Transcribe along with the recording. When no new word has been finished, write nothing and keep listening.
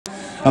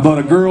about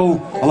a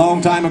girl a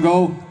long time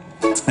ago,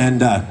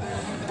 and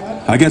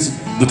I guess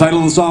the title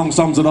of the song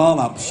sums it all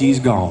up. She's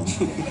gone.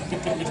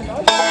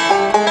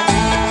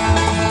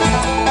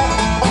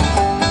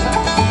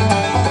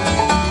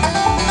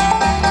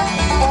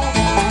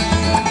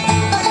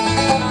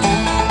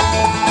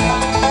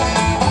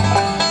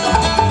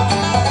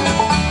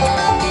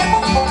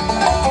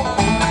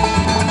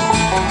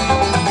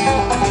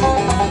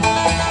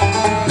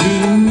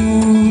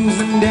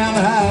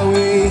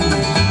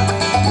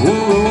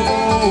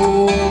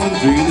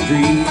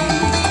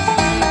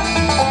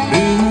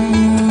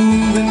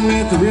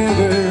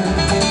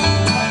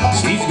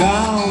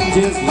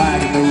 Just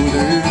like a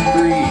northern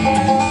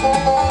breeze.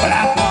 But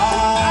I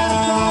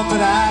thought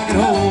that I could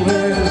hold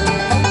her,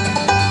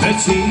 but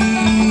she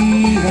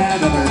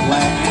had other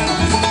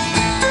plans.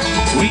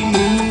 We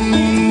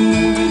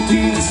moved into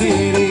the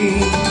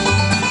city,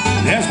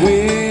 that's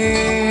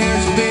where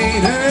she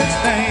made her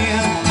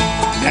stand.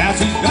 Now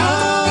she's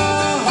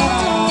gone,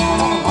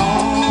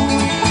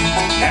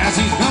 now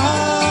she's gone.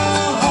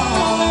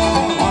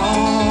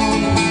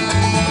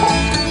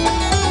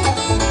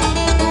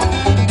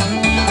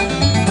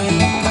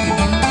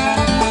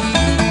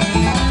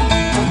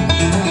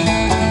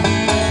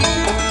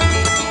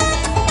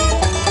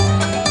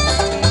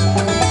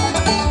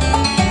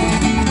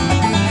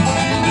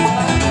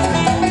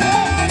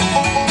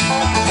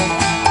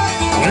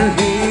 Her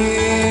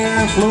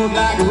hair flowed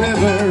like a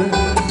river,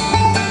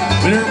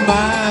 but her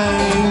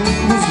mind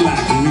was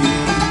like a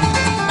wind.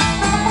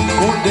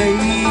 For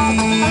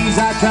days I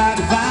tried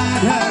to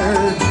find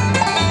her,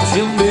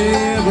 she'll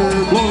never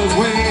blow us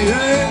away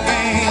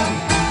again.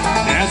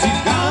 Now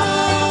she's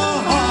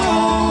gone,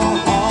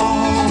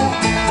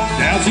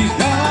 now she's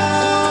gone.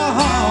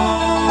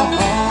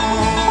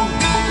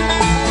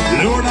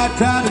 Lord, I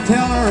tried to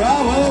tell her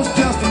I was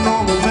just a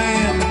normal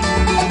man.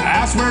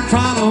 I swear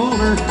trying to hold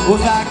her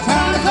was like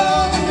trying to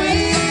hold